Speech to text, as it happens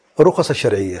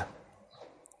رخص-e-shariya،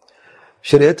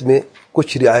 شریعت میں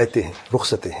کچھ رعایتیں ہیں،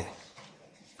 رخصتیں ہیں،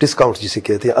 ڈسکاؤنٹ جسے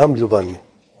کہتے ہیں عام زبان میں.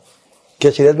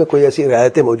 کیا شریعت میں کوئی ایسی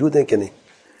رعایتیں موجود ہیں کہ نہیں؟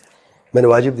 میں نے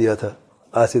واجب دیا تھا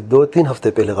آج سے 2-3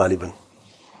 ہفتے پہلے غالباً.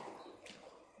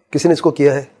 کسی نے اس کو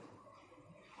کیا ہے؟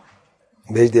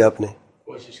 بھیج دیا آپ نے؟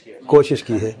 کوشش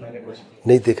کی ہے؟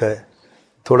 نہیں دیکھا ہے؟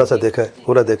 تھوڑا سا دیکھا ہے؟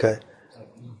 پورا دیکھا ہے؟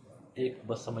 ایک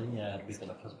بس سمجھ نہیں آیا عربی کا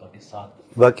لفظ،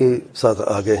 باقی 7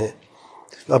 آ گئے ہیں.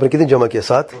 آپ نے کتنی جمع کیا؟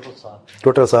 7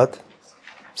 ٹوٹل 7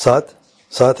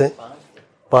 ہیں،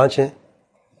 5 ہیں،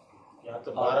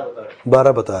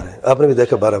 12 بتا رہے ہیں. آپ نے بھی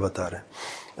دیکھا 12 بتا رہے ہیں.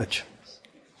 اچھا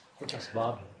کچھ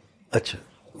اسباب ہے. اچھا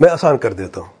میں آسان کر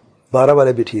دیتا ہوں. 12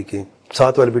 والے بھی ٹھیک ہیں،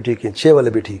 7 والے بھی ٹھیک ہیں، 6 والے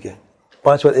بھی ٹھیک ہیں،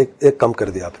 5 والے ایک کم کر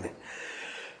دیا آپ نے.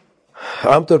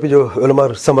 عام طور پہ جو علماء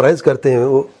سمرائز کرتے ہیں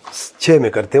وہ 6 میں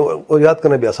کرتے ہیں، اور یاد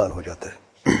کرنا بھی آسان ہو جاتا ہے.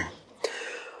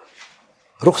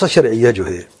 رخص-e-shariya جو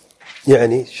ہے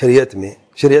یعنی شریعت میں،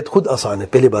 شریعت خود آسان ہے.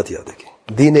 پہلی بات یاد رکھیں،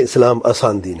 دین اسلام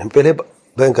آسان دین ہے. پہلے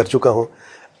بیان کر چکا ہوں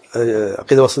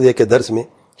عقیدہ وسطیہ کے درس میں.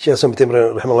 شیخ اسلام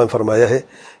رحمہ اللہ نے فرمایا ہے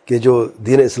کہ جو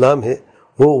دین اسلام ہے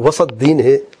وہ وسط دین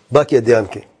ہے باقی ادیان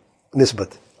کے نسبت.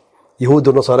 یہود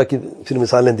اور نصارہ کی پھر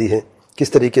مثالیں دی ہیں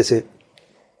کس طریقے سے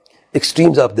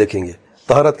ایکسٹریمز آپ دیکھیں گے.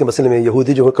 طہارت کے مسئلے میں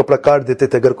یہودی جو ہے کپڑا کاٹ دیتے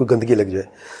تھے اگر کوئی گندگی لگ جائے.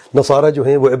 نصارہ جو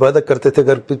ہیں وہ عبادت کرتے تھے،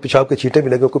 اگر پیشاب کے چھینٹے بھی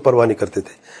لگے کوئی پرواہ نہیں کرتے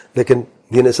تھے. لیکن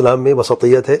دین اسلام میں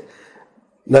وسطیت ہے،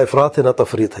 نہ افراط ہے نہ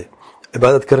تفریط ہے.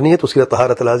 عبادت کرنی ہے تو اس کے لیے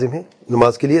طہارت لازم ہے.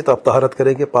 نماز کے لیے تو آپ طہارت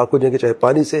کریں گے، پاک ہو جائیں گے، چاہے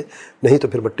پانی سے، نہیں تو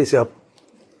پھر مٹی سے آپ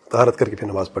طہارت کر کے پھر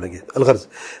نماز پڑھیں گے. الغرض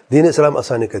دین اسلام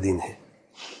آسانی کا دین ہے.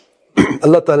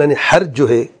 اللہ تعالیٰ نے حرج جو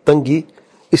ہے، تنگی،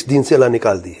 اس دین سے اللہ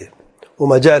نکال دی ہے.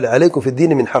 وما جعل علیکم فی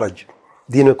الدین من حرج،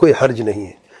 دین میں کوئی حرج نہیں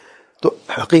ہے. تو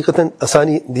حقیقتاً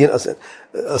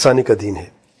آسانی کا دین ہے.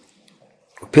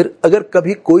 پھر اگر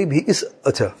کبھی کوئی بھی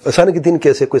اچھا آسانی کا دین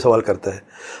کیسے کوئی سوال کرتا ہے.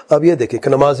 اب یہ دیکھیں کہ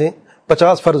نمازیں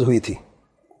 50 فرض ہوئی تھی،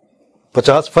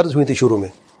 50 فرض ہوئی تھی شروع میں.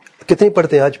 کتنی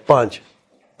پڑھتے ہیں آج؟ 5.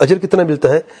 اجر کتنا ملتا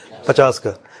ہے؟ 50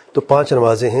 کا. تو 5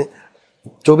 نمازیں ہیں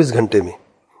 24 گھنٹے میں.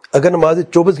 اگر نمازیں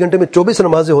 24 گھنٹے میں 24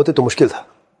 نمازیں ہوتی تو مشکل تھا.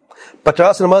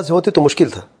 50 نمازیں ہوتی تو مشکل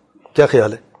تھا. کیا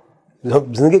خیال ہے؟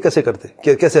 ہم زندگی کیسے کرتے،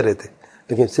 کیسے رہتے؟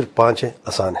 لیکن صرف 5 ہیں،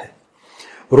 آسان ہے.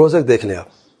 روزہ دیکھ لیں آپ،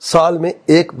 سال میں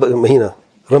 1 مہینہ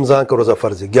رمضان کا روزہ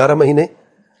فرض ہے. 11 مہینے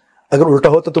اگر الٹا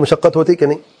ہوتا تو مشقت ہوتی کہ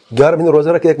نہیں؟ 11 مہینے روزہ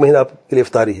رکھ کے 1 مہینہ آپ کے لیے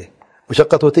افطاری ہے،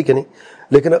 مشقت ہوتی کہ نہیں؟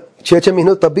 لیکن 6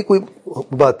 مہینے تب بھی کوئی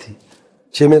بات تھی.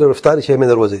 6 مہینے افطاری، 6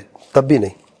 مہینے روزے، تب بھی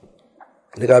نہیں.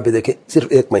 لیکن آپ بھی دیکھیں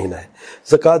صرف 1 مہینہ ہے.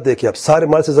 زکوٰۃ دیکھیں آپ، سارے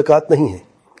مال سے زکوٰۃ نہیں ہے.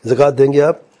 زکوٰۃ دیں گے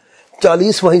آپ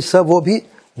 40واں حصہ، وہ بھی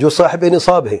جو صاحب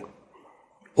نصاب ہے،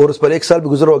 اور اس پر 1 سال بھی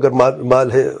گزرو اگر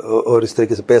مال ہے اور اس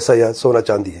طریقے سے پیسہ یا سونا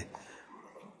چاندی ہے.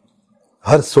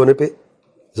 ہر سونے پہ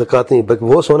زکوٰۃ نہیں، بلکہ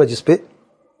وہ سونا جس پہ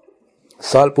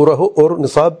سال پورا ہو اور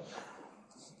نصاب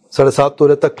 7.5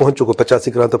 تولے تک پہنچ چکا ہو،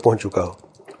 85 گرام تک پہنچ چکا ہو،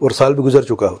 اور سال بھی گزر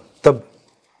چکا ہو، تب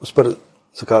اس پر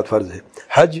زکوٰۃ فرض ہے.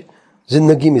 حج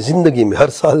زندگی میں ہر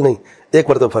سال نہیں، 1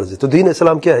 مرتبہ فرض ہے. تو دین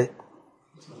اسلام کیا ہے؟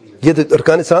 یہ تو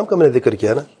ارکان اسلام کا میں نے ذکر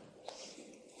کیا نا،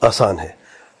 آسان ہے.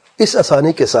 اس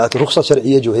آسانی کے ساتھ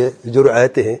رخص-e-shariya جو ہے، جو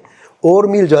رعایتیں ہیں اور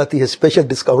مل جاتی ہے، اسپیشل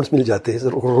ڈسکاؤنٹس مل جاتے ہیں.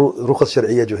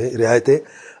 رخص-e-shariya جو ہے رعایتیں،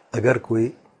 اگر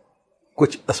کوئی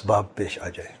کچھ اسباب پیش آ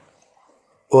جائے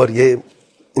اور یہ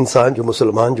انسان جو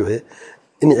مسلمان جو ہے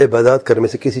ان عبادات کرنے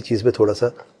سے کسی چیز میں تھوڑا سا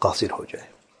قاصر ہو جائے،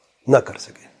 نہ کر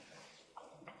سکے.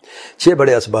 6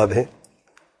 بڑے اسباب ہیں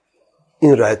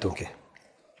ان رعایتوں کے.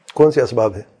 کون سے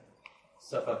اسباب ہیں؟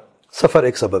 سفر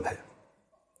ایک سبب ہے،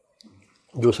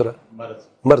 دوسرا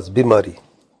مرض بیماری،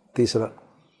 تیسرا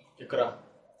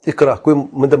اکراہ کوئی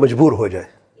مجبور ہو جائے،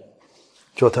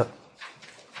 چوتھا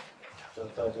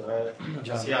جو ہے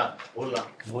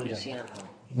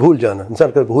بھول جانا،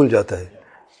 انسان کبھی بھول جاتا ہے.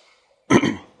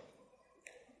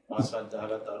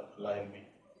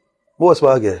 وہ اسباب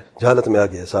آ گیا ہے، جہالت میں آ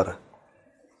گیا ہے سارا.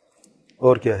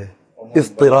 اور کیا ہے؟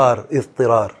 اضطرار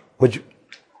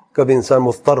کبھی انسان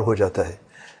مضطر ہو جاتا ہے.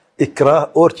 اکراہ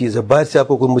اور چیز ہے، باہر سے آپ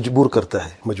کو کوئی مجبور کرتا ہے،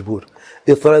 مجبور.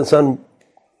 اس طرح انسان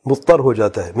مضطر ہو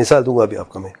جاتا ہے. مثال دوں گا ابھی آپ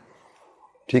کو میں،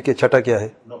 ٹھیک ہے. چھٹا کیا ہے؟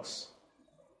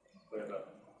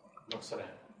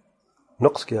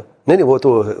 نقص کیا؟ نہیں وہ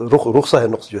تو رخصہ ہے،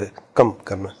 نقص جو ہے کم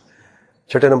کرنا.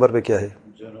 چھٹے نمبر پہ کیا ہے؟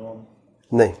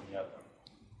 نہیں،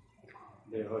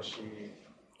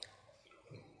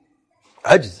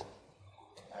 عجز.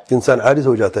 انسان عاجز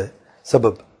ہو جاتا ہے،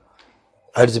 سبب.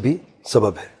 عجز بھی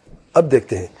سبب ہے. اب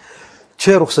دیکھتے ہیں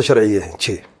 6 رخص-e-shariya ہیں،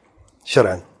 6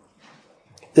 شرعاً.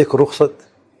 ایک رخصت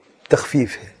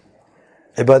تخفیف ہے،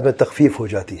 عبادت میں تخفیف ہو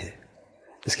جاتی ہے.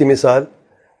 اس کی مثال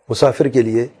مسافر کے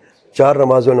لیے 4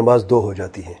 نمازوں نماز 2 ہو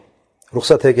جاتی ہیں.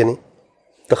 رخصت ہے کہ نہیں؟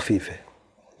 تخفیف ہے.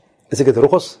 اسے کہتے ہیں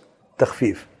رخص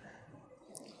تخفیف.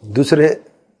 دوسرے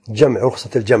جمع،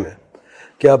 رخصت الجمع،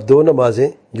 کہ آپ دو نمازیں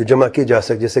جو جمع کی جا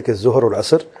سکتے، جیسے کہ ظہر اور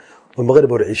عصر اور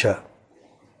مغرب اور عشاء،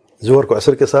 ظہر کو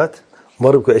عصر کے ساتھ،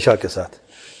 مغرب کو عشاء کے ساتھ،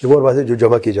 یہ وہ نمازیں جو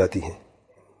جمع کی جاتی ہیں.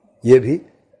 یہ بھی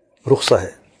رخصہ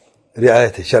ہے،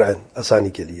 رعایت ہے شرعاً آسانی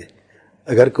کے لیے.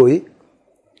 اگر کوئی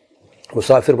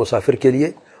مسافر کے لیے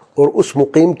اور اس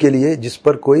مقیم کے لیے جس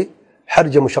پر کوئی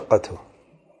حرج مشقت ہو.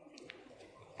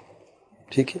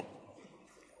 ٹھیک ہے.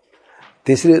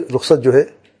 تیسری رخصت جو ہے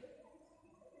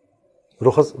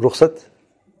رخصت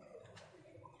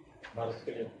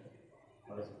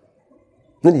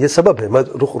نہیں، یہ سبب ہے.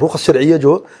 رخص شرعیہ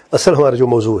جو اصل ہمارا جو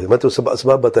موضوع ہے، میں تو سب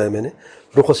اسباب بتایا میں نے.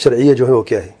 رخص شرعیہ جو ہے وہ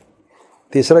کیا ہے؟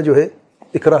 تیسرا جو ہے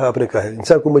اکراہ، آپ نے کہا ہے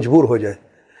انسان کو مجبور ہو جائے.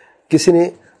 کسی نے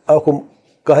آپ کو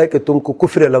کہا ہے کہ تم کو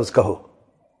کفر لفظ کہو،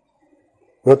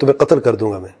 میں تمہیں قتل کر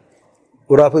دوں گا میں،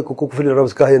 اور آپ کو کفر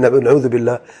لفظ کہا ہے، نعوذ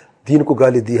باللہ، دین کو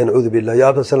گالی دی ہے، نعوذ باللہ، یا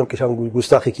آپ صلی اللہ علیہ وسلم کے شان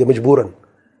گستاخی کی مجبوراً.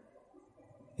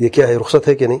 یہ کیا ہے؟ رخصت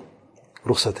ہے کہ نہیں؟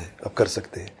 رخصت ہے، آپ کر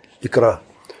سکتے ہیں. اکراہ.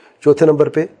 چوتھے نمبر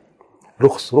پہ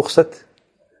رخصت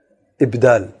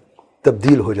ابدال،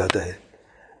 تبدیل ہو جاتا ہے.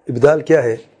 ابدال کیا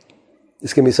ہے؟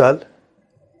 اس کی مثال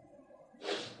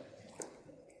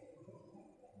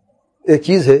ایک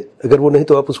چیز ہے، اگر وہ نہیں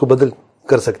تو آپ اس کو بدل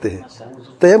کر سکتے ہیں.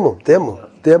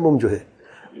 تیمم جو ہے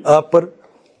آپ پر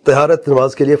طہارت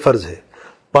نماز کے لیے فرض ہے،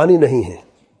 پانی نہیں ہے،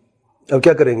 اب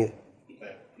کیا کریں گے؟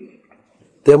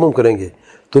 تیمم کریں گے.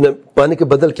 تو پانی کے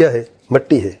بدل کیا ہے؟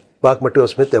 مٹی ہے، پاک مٹی،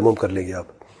 اس میں تیمم کر لیں گے آپ.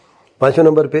 پانچویں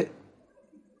نمبر پہ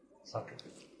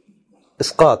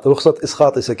اسقاط، رخصت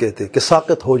اسقاط اسے کہتے ہیں، کہ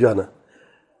ساقط ہو جانا،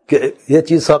 کہ یہ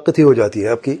چیز ساقط ہی ہو جاتی ہے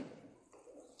آپ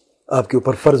کے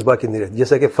اوپر، فرض باقی نہیں رہتی.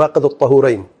 جیسا کہ فاقد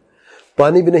الطہورین،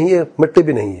 پانی بھی نہیں ہے، مٹی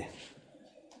بھی نہیں ہے،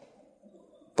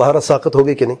 طہارت ساقط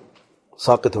ہوگی کہ نہیں؟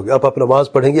 ساقط ہوگی. آپ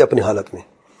نماز پڑھیں گے اپنی حالت میں.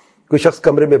 کوئی شخص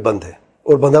کمرے میں بند ہے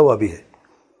اور بندھا ہوا بھی ہے،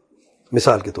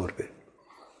 مثال کے طور پہ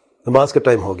نماز کا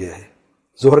ٹائم ہو گیا ہے،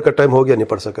 ظہر کا ٹائم ہو گیا، نہیں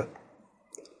پڑھ سکا،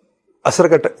 عصر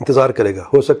کا انتظار کرے گا،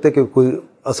 ہو سکتا ہے کہ کوئی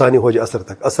آسانی ہو جائے عصر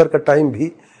تک. عصر کا ٹائم بھی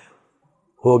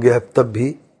ہو گیا ہے، تب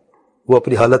بھی وہ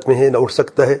اپنی حالت میں ہے، نہ اٹھ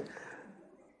سکتا ہے،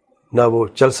 نہ وہ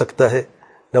چل سکتا ہے،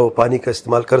 نہ وہ پانی کا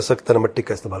استعمال کر سکتا ہے، نہ مٹی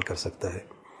کا استعمال کر سکتا ہے،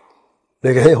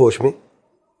 لیکن ہے ہوش میں،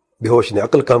 بے ہوش نہیں،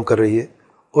 عقل کام کر رہی ہے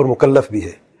اور مکلف بھی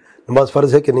ہے. نماز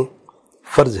فرض ہے کہ نہیں؟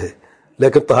 فرض ہے،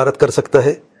 لیکن طہارت کر سکتا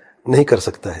ہے؟ نہیں کر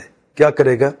سکتا ہے. کیا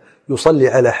کرے گا؟ یصلی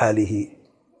علی حالہ،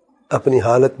 اپنی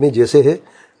حالت میں جیسے ہے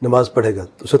نماز پڑھے گا.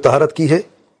 تو اسے طہارت کی ہے؟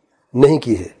 نہیں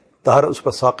کی ہے، طہارت اس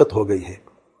پر ساقط ہو گئی ہے.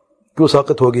 کیوں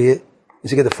ساقط ہو گئی ہے؟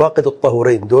 اسی کہتے ہیں فاقد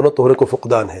الطہورین، دونوں طہورے کو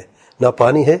فقدان ہے، نہ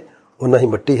پانی ہے اور نہ ہی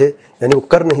مٹی ہے، یعنی وہ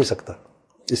کر نہیں سکتا،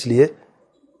 اس لیے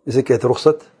اسے کہتے ہیں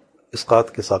رخصت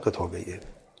اسقاط کے ساقط ہو گئی ہے.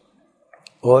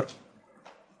 اور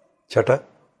چھٹا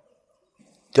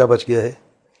کیا بچ گیا ہے؟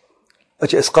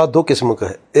 اچھا، اسقاط دو قسموں کا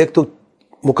ہے. ایک تو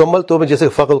مکمل طور پہ جیسے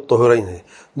فاقد الطہورین ہے،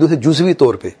 دوسرے جزوی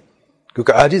طور پہ،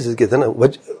 کیونکہ عاجز کہتے ہیں نا،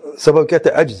 سبب کہتے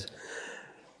ہیں عجز.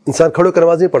 انسان کھڑے ہو کر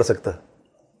نماز نہیں پڑھ سکتا،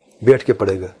 بیٹھ کے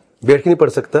پڑھے گا. بیٹھ کے نہیں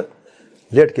پڑھ سکتا،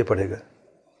 لیٹ کے پڑھے گا.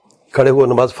 کھڑے ہو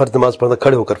نماز، فرض نماز پڑھنا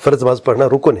کھڑے ہو کر، فرض نماز پڑھنا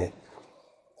رکن ہے.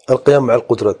 القیام مع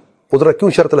القدرت، قدرت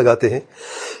کیوں شرط لگاتے ہیں؟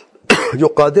 جو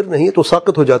قادر نہیں ہے تو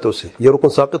ساقط ہو جاتا ہے، اس سے یہ رکن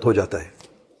ساقط ہو جاتا ہے.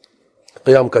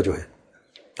 قیام کا جو ہے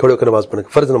کھڑے ہو کر نماز پڑھنے،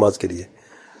 فرض نماز کے لیے،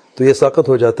 تو یہ ساقط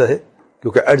ہو جاتا ہے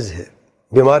کیونکہ عجز ہے.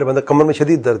 بیمار بندہ، کمر میں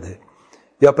شدید درد ہے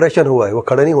یا آپریشن ہوا ہے، وہ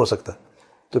کھڑا نہیں ہو سکتا،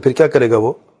 تو پھر کیا کرے گا؟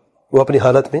 وہ اپنی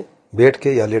حالت میں بیٹھ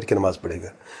کے یا لیٹ کے نماز پڑھے گا.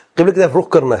 قبلے کی طرف رخ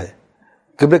کرنا ہے،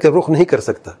 قبلے کی طرف رخ نہیں کر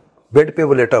سکتا، بیڈ پہ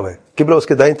وہ لیٹا ہوا ہے، قبلہ اس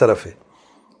کے دائیں طرف ہے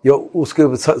یا اس کے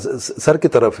سر کی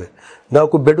طرف ہے، نہ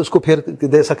کوئی بیڈ اس کو پھیر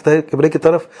دے سکتا ہے قبلے کی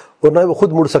طرف، اور نہ وہ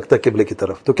خود مڑ سکتا ہے قبلے کی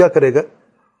طرف. تو کیا کرے گا؟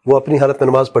 وہ اپنی حالت میں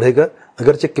نماز پڑھے گا،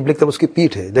 اگرچہ قبلے کی طرف اس کی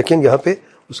پیٹھ ہے، لیکن یہاں پہ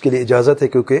اس کے لیے اجازت ہے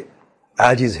کیونکہ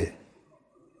عاجز ہے.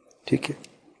 ٹھیک ہے.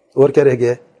 اور کیا رہ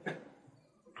گیا ہے؟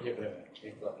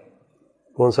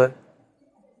 کون سا ہے؟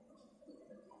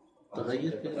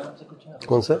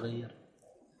 کون سا؟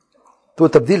 تو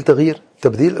تبدیل،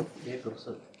 تبدیل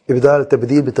ابدال،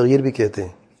 تبدیل بھی تغییر بھی کہتے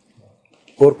ہیں.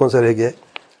 اور کون سا رہ گیا ہے؟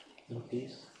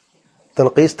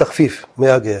 تنقیص، تخفیف میں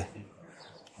آ گیا ہے.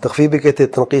 تخفیف بھی کہتے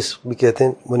ہیں، تنقیص بھی کہتے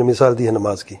ہیں. میں نے مثال دی ہے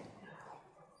نماز کی.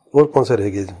 اور کون سا رہ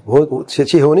گیا؟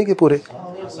 چھ ہونے کے پورے.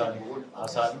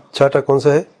 چھٹا کون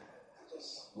سا ہے؟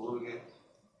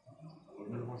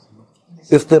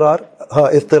 اضطرار. ہاں،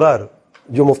 اضطرار،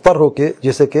 جو مضطر ہو کے،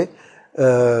 جیسے کہ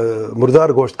مردار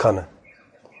گوشت کھانا.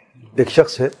 ایک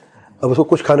شخص ہے، اب اس کو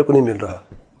کچھ کھانے کو نہیں مل رہا،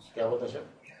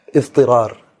 اضطرار،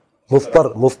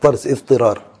 مضطر سے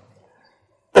اضطرار.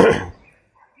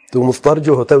 تو مضطر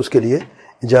جو ہوتا ہے اس کے لیے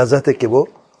اجازت ہے کہ وہ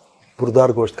مردار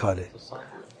گوشت کھا لے.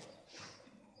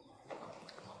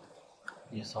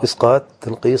 اسقاط,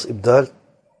 تنقیص, ابدال,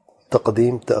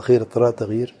 تقدیم, تاخیر, اضطرار,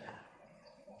 تغییر.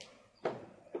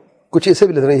 کچھ ایسے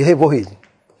بھی لیتے ہیں, یہ وہی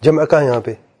جمع کہاں یہاں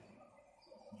پہ,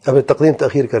 اب تقدیم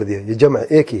تاخیر کر دیا, یہ جمع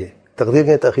ایک ہی ہے, تقدیر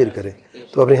کہیں تاخیر کرے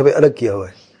تو آپ نے یہاں پہ الگ کیا ہوا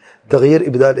ہے. تغییر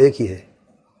ابدال ایک ہی ہے,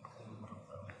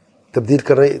 تبدیل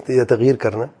کرنا یا تغییر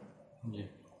کرنا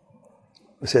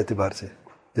اس اعتبار سے,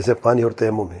 جیسے پانی اور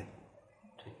تیمم ہے,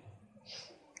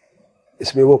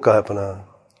 اس میں وہ کہا اپنا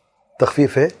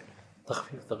تخفیف ہے,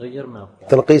 تخفیف تغیر میں آپ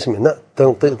تنقیص میں, نہ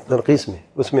تنقیص میں,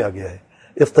 اس میں آ گیا ہے.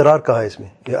 اضطرار کہا ہے اس میں,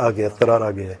 یہ آ گیا, اضطرار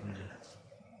آ گیا ہے.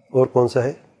 اور کون سا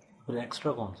ہے؟ پھر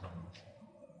ایکسٹرا کون سا؟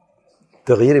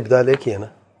 تغییر ابدال ایک ہی ہے نا.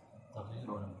 تغیر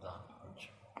اور ابدال.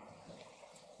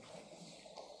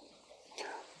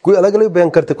 کوئی الگ الگ بیان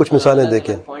کرتے, کچھ مثالیں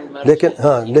دیکھیں, لیکن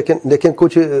ہاں لیکن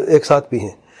کچھ ایک ساتھ بھی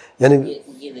ہیں, یعنی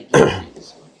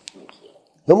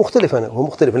وہ مختلف ہے نا, وہ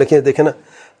مختلف ہے. لیکن دیکھیں نا,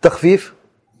 تخفیف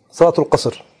صلاۃ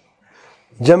القصر,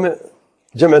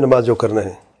 جمع نماز جو کرنا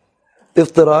ہے.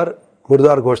 اضطرار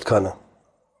مردار گوشت کھانا.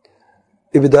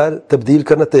 ابدال تبدیل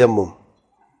کرنا, تیمم.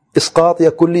 اسقاط یا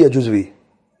کلی یا جزوی,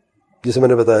 جسے میں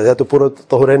نے بتایا, یا تو پورا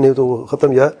طہورین نہیں تو وہ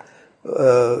ختم, یا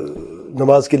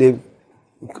نماز کے لیے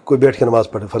کوئی بیٹھ کے نماز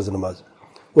پڑھے, فرض نماز.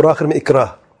 اور آخر میں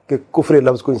اکراہ, کہ کفر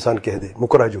لفظ کو انسان کہہ دے,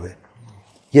 مکرہ جو ہے.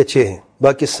 یہ 6 ہیں,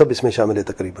 باقی سب اس میں شامل ہے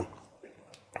تقریباً.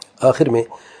 آخر میں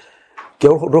کہ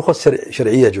رخص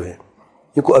شرعیہ جو ہے,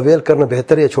 ان کو اویل کرنا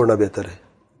بہتر ہے یا چھوڑنا بہتر ہے؟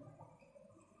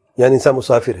 یعنی انسان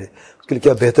مسافر ہے, اس کے لیے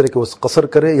کیا بہتر ہے کہ وہ قصر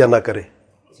کرے یا نہ کرے؟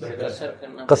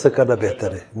 قصر کرنا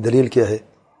بہتر ہے. دلیل کیا ہے؟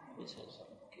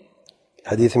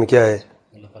 حدیث میں کیا ہے؟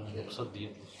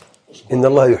 ان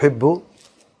اللہ یحب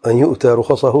ان یؤتى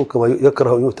رخصه كما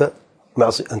يكره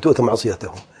ان تؤتى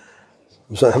معصیته.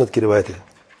 مسلم احمد کی روایت ہے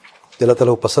کہ اللہ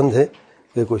تعالیٰ کو پسند ہے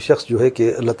کہ کوئی شخص جو ہے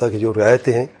کہ اللہ تعالیٰ کی جو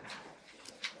رعایتیں ہیں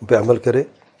ان پہ عمل کرے,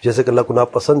 جیسے کہ اللہ کو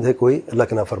ناپسند ہے کوئی اللہ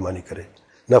کی نافرمانی کرے.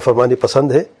 نافرمانی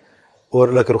پسند ہے, اور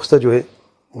اللہ کے رخصت جو ہے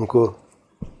ان کو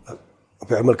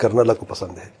پہ عمل کرنا اللہ کو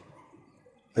پسند ہے.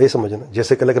 یہ سمجھنا,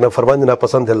 جیسے کہ اللہ کی نافرمانی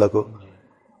ناپسند ہے اللہ کو,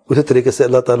 اسی طریقے سے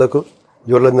اللہ تعالیٰ کو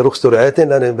جو اللہ نے رخصت و رعایتیں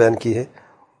اللہ نے بیان کی ہے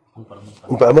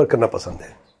ان پہ عمل کرنا پسند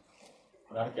ہے.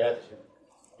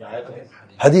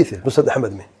 حدیث ہے مسند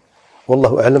احمد میں.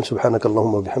 واللہ اعلم. سبحانک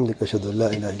اللہم وبحمدک اشہد ان لا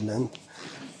الہ الا انت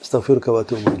استغفرک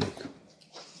واتوب الیک.